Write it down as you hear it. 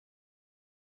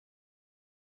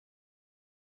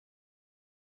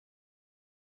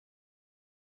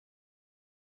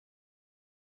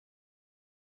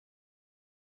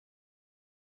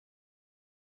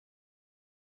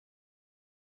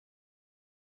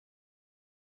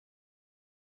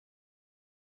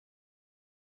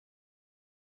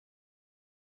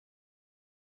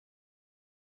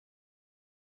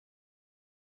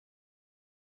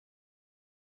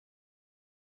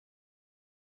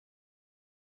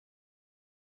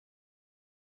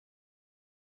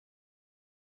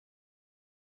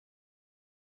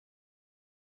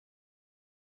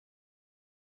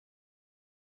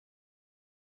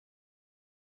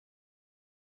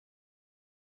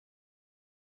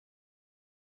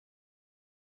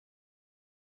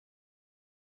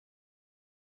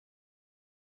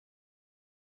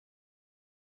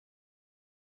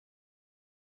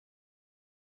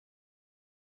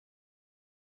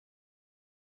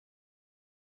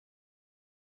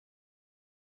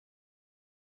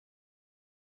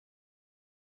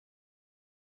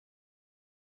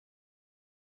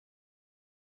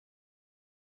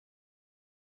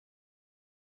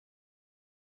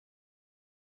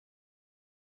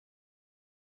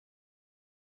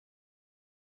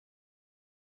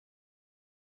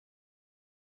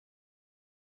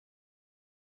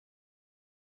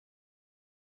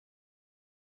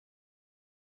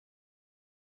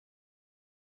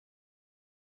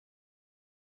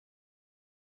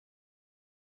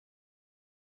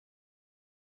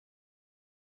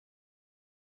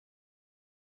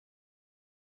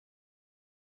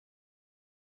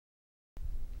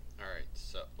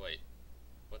So, wait.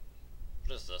 What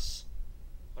is this?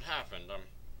 What happened? I'm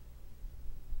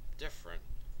different.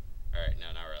 Alright,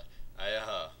 no, not really.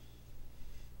 I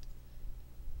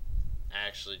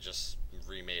actually just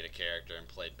remade a character and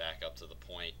played back up to the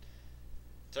point.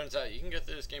 Turns out you can get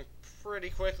through this game pretty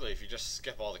quickly if you just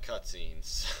skip all the cutscenes.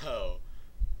 So,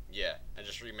 yeah, I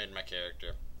just remade my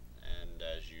character. And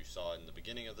as you saw in the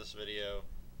beginning of this video,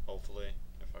 hopefully,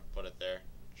 if I put it there,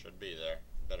 it should be there.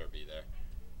 Better be there.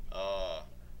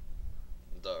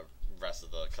 The rest of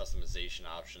the customization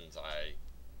options I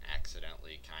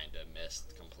accidentally kind of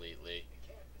missed completely.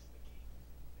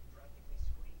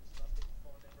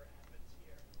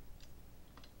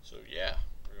 So yeah,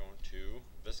 we're going to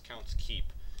Viscount's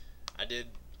Keep. I did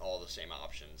all the same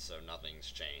options, so nothing's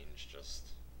changed, just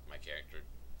my character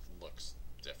looks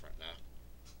different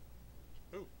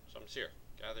now. Ooh, something's here.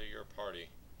 Gather your party.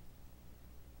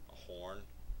 A horn.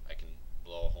 I can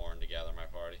blow a horn to gather my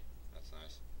party. That's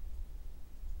nice.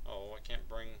 Oh, I can't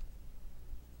bring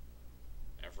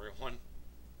everyone.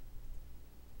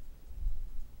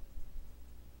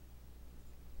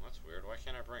 That's weird. Why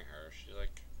can't I bring her? Is she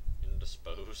like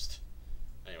indisposed?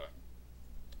 Anyway.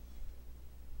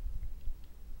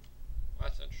 Well,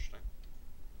 that's interesting.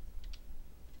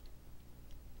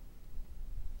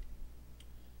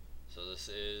 So this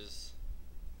is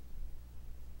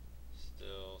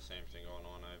still same thing going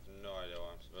on. I have no idea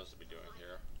what I'm supposed to be doing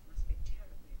here.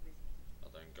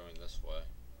 Other than going this way.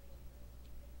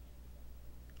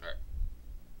 Alright.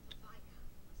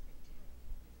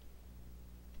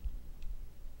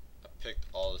 I picked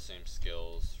all the same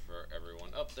skills for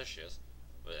everyone. Oh, there she is.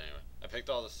 But anyway, I picked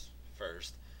all this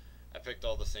first. I picked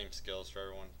all the same skills for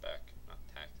everyone. Back, not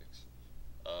tactics.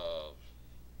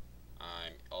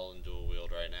 I'm all in dual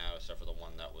wield right now, except for the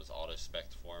one that was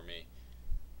auto-spec'd for me.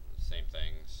 Same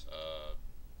things.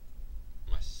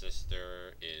 My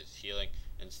sister is healing.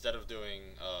 Instead of doing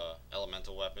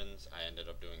elemental weapons, I ended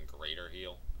up doing greater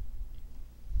heal.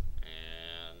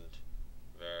 And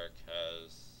Varric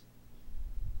has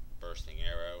bursting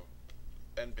arrow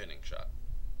and pinning shot.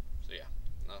 So yeah,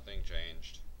 nothing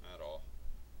changed at all.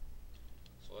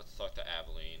 So let's talk to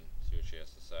Aveline, see what she has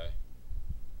to say.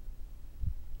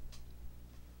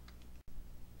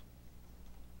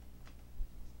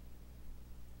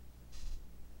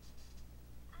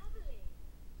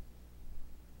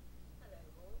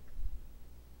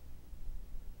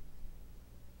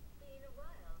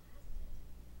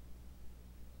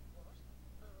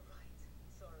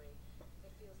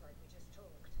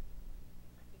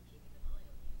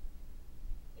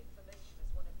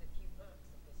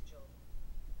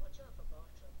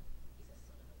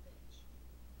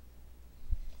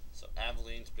 So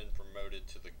Aveline's been promoted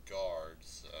to the guard,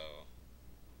 so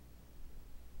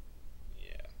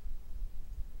yeah.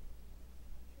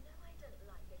 You know I don't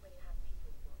like it when you have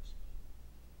people watch me.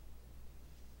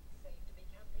 Safe to be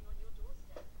camping on your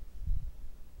doorstep.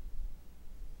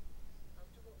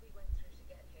 After what we went through to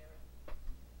get here.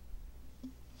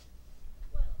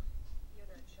 Well, you're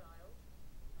no child,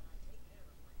 and I take care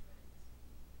of my friends.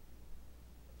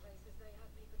 The places they have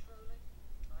me patrolling,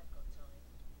 I've got time.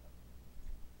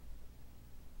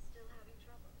 Still having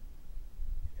trouble?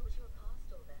 Thought you were past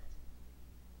all that.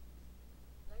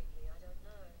 Lately, I don't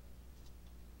know.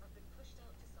 I've been pushed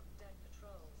out to some dead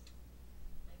patrols.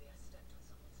 Maybe I stepped on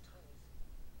someone's toes.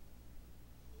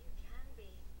 You can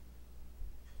be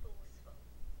forceful.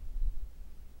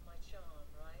 My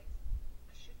charm, right?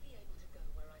 I should be able to go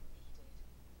where I'm needed.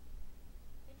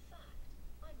 In fact,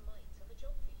 I might have a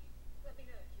job for you. Let me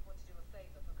know if you want to do a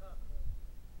favor for Kirkwall.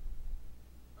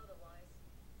 Otherwise,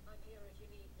 I'm here if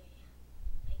you need me.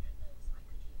 Maker knows I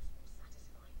could use more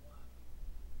satisfying work.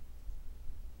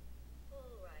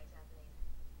 All right, Aveline.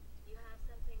 You have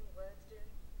something worth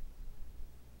doing?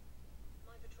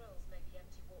 My patrols may be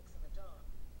empty walks in the dark,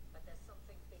 but there's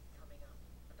something big coming up,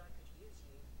 and I could use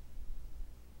you.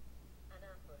 An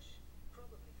ambush,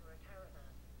 probably for a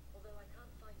caravan, although I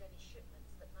can't find any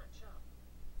shipments that match up.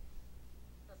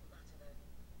 Doesn't matter though.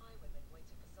 Highwaymen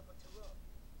waiting for someone to rob.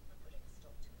 I'm putting a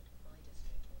stop to it, my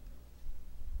district or not.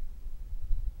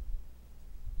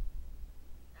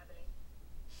 Aveline,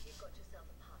 you've got yourself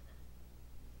a partner.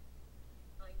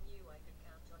 I knew I could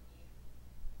count on you.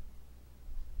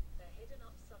 They're hidden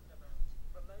up Sundermount,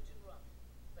 remote and rough,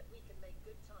 but we can make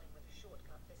good time with a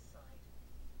shortcut this side.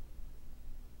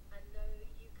 And no,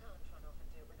 you can't run off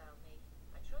and do it without me.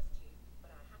 I trust you,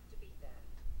 but I have to be there.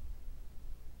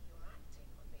 You're acting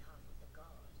on behalf of the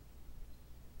guard.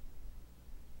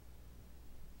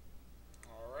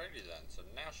 Alrighty then, so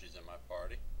now she's in my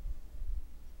party.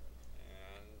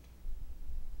 And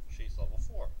she's level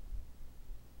 4.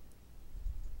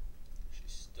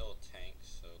 She's still a tank.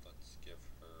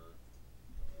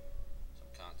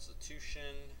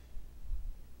 Constitution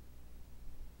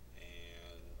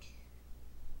and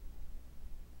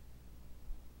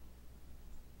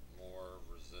more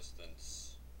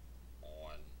resistance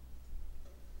on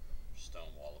stone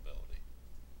wall ability.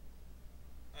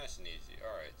 Nice and easy.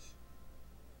 Alright.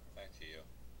 Back to you.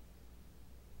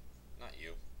 Not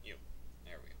you. You.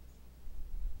 There we go.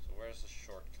 So where's the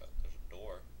shortcut? There's a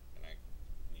door. Can I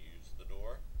use the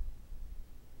door?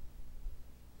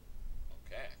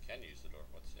 Okay, I can use the door.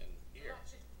 What's in here?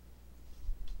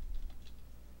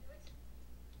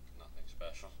 Nothing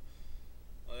special.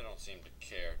 Well, they don't seem to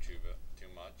care too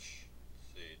much.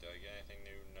 Let's see, did I get anything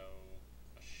new? No.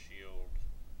 A shield.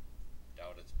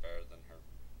 Doubt it's better than her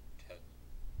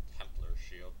Templar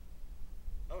shield.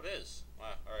 Oh, it is.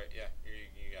 Wow. Alright, yeah.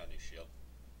 You got a new shield.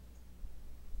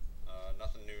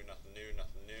 Nothing new, nothing new,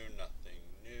 nothing new, nothing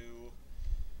new.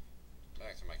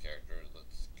 Back to my character.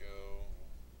 Let's go.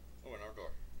 Oh, another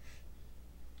door.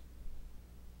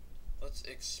 Let's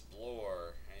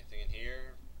explore. Anything in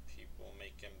here? People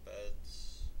making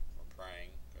beds. Or praying.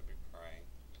 Could be praying.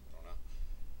 I don't know.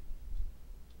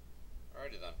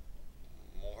 Alrighty then.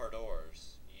 More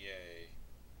doors. Yay.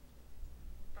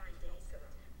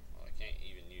 Well, I can't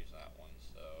even use that one,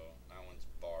 so that one's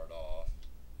barred off.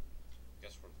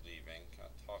 Guess we're leaving. Can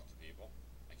I talk to people?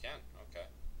 I can. Okay.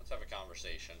 Let's have a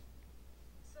conversation.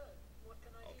 So, what can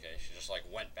I do? Okay, she just like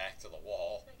went back to the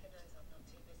wall. Make a note I'm not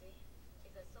too busy.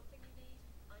 If there's something you need,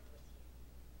 I'm with you.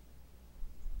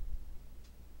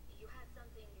 You had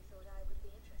something you thought I would be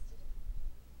interested in?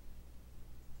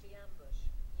 The ambush,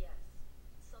 yes.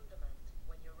 Some demand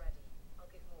when you're ready. I'll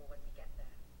give more when we get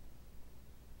there.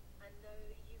 And no,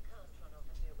 you can't run off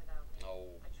and do it without me.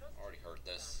 Oh, I trust already you, heard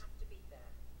but this. I have to be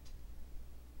there.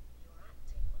 You're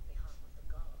acting on behalf of the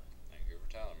guard. Thank you for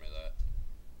telling me that.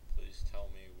 Please tell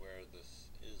me where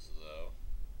this is, though.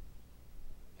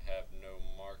 I have no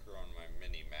marker on my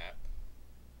mini-map.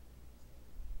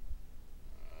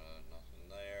 Nothing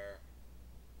there.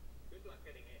 Good luck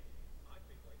getting in. I've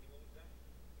been waiting all day.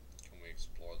 Can we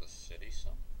explore the city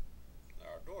some? There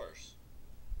are doors.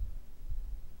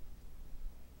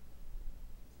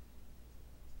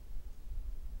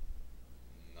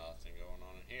 Nothing going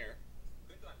on in here.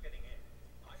 Good luck getting in.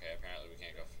 Okay, apparently we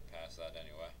can't go past that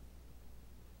anyway.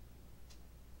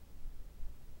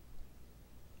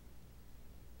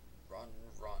 Run,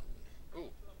 run.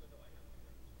 Ooh.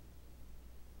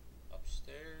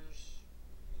 Upstairs.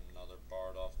 Another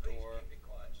barred off door. Please keep it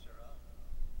quiet, Sarah.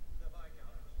 The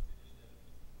Viscount must be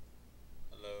disturbed.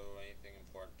 Hello, anything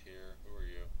important here? Who are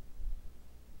you?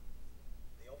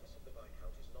 The office of the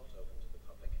Viscount is not open to the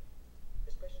public,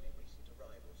 especially recent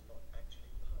arrivals not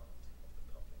actually part of the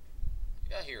public.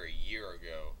 I got here a year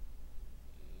ago.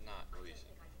 Not I don't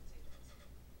recent. think I can do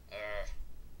that.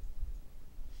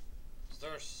 Is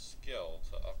there a skill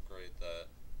to upgrade that?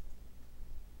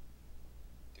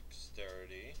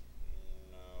 Dexterity?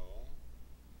 No.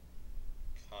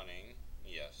 Cunning?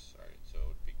 Yes. Alright, so it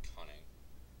would be cunning.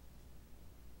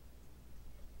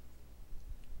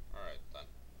 Alright then.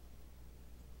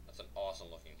 That's an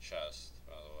awesome looking chest,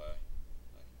 by the way.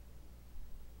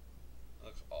 It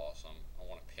looks awesome. I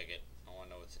want to pick it. I want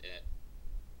to know what's in it.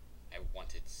 I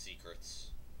want its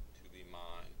secrets to be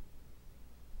mine.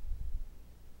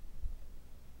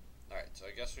 Alright, so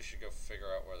I guess we should go figure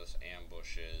out where this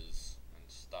ambush is and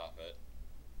stop it.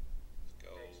 Let's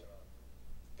go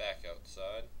back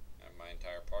outside. I have my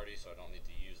entire party, so I don't need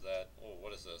to use that. Oh,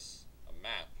 what is this? A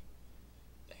map.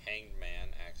 The Hanged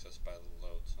Man, accessed by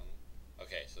Loathsome.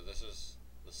 Okay, so this is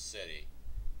the city.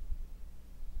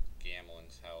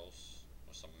 Gamlin's house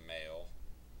with some mail.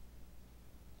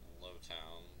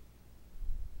 Lowtown,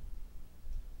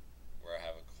 where I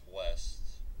have a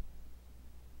quest.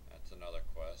 That's another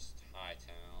quest.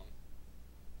 Hightown.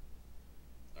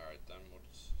 Alright then,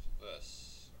 what's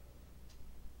this?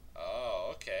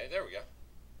 Oh, okay, there we go.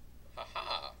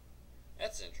 Haha,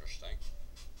 that's interesting.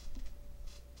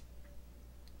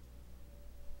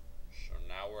 So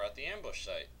now we're at the ambush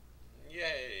site.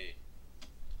 Yay!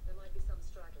 There might be some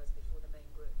stragglers before the main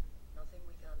group. Nothing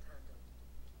we can't handle.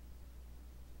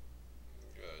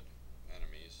 Good.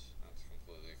 Enemies. That's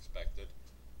completely expected.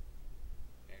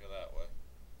 Can't go that way.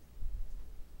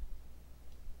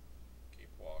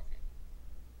 Keep walking.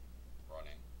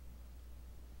 Running.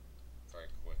 Very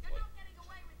quickly. You're not getting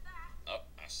away with that! Oh,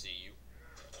 I see you.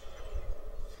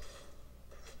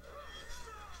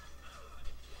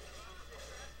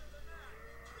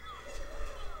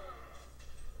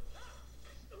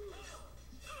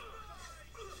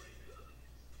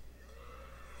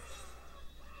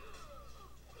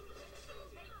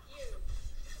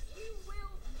 You will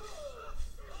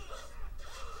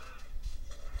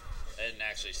didn't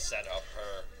actually set up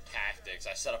her tactics.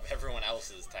 I set up everyone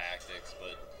else's tactics,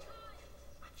 but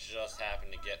just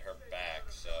happened to get her back,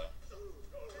 so.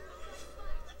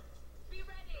 Be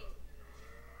ready.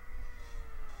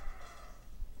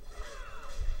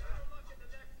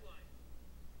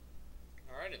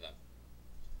 Alrighty then.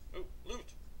 Ooh,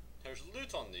 loot! There's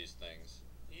loot on these things.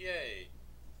 Yay!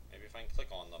 Maybe if I can click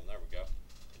on them. There we go.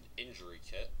 An injury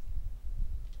kit.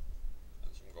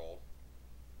 And some gold.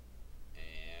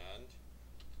 And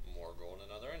more gold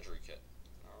and another injury kit.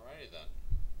 Alrighty then.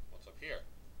 What's up here?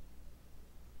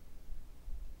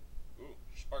 Ooh,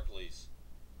 sparklies.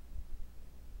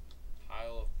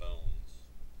 Pile of bones.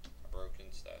 A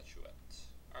broken statuette.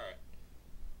 Alright.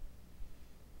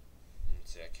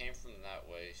 Let's see, I came from that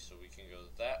way, so we can go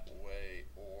that way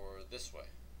or this way.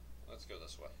 Let's go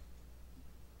this way.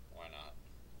 Why not?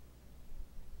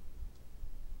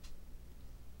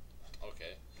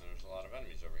 Okay, there's a lot of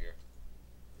enemies over here.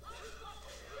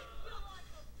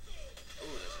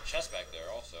 Ooh, there's a chest back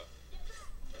there also.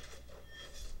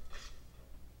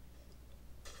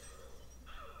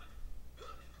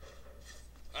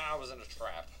 Ah, I was in a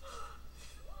trap.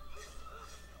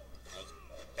 Those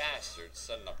bastards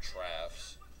setting up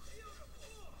traps.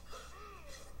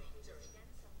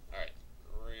 Alright,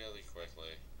 really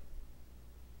quickly.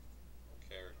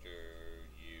 Character,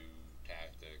 you,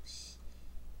 tactics.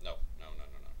 No.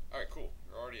 Alright, cool.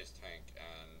 You're already as tank,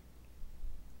 and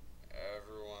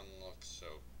everyone looks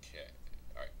okay.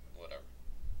 Alright, whatever.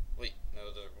 Wait,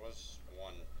 no, there was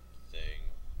one thing.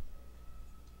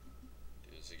 Do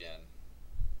this again.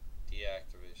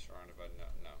 Deactivate surrounded by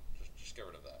no. Just get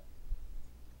rid of that.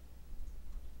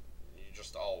 You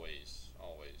just always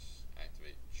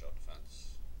activate shield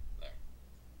defense. There.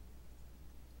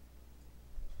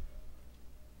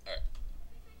 Alright.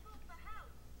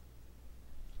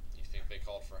 You think they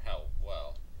called for help?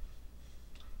 Well.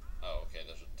 Oh, okay,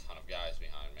 there's a ton of guys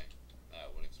behind me.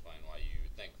 That would explain why you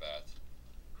think that.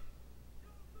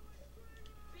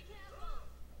 Be careful.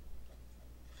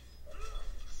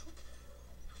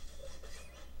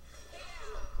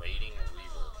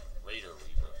 Raider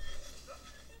Reaver.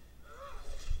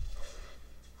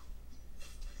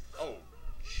 Oh,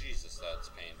 Jesus, that's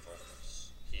painful.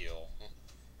 Heal.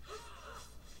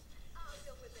 I'll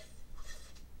deal with this.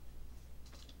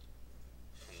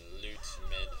 And loot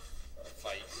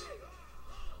mid-fight.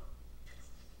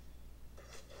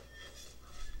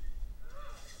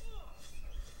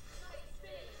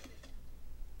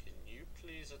 Can you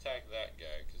please attack that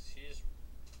guy? Because he's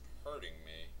hurting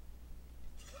me.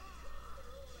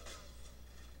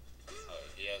 Oh,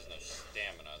 he has no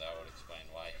stamina. That would explain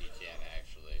why he can't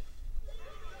actually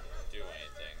do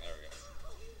anything. There we go.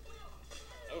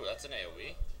 Oh, that's an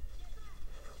AoE.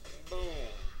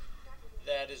 Boom.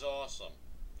 That is awesome.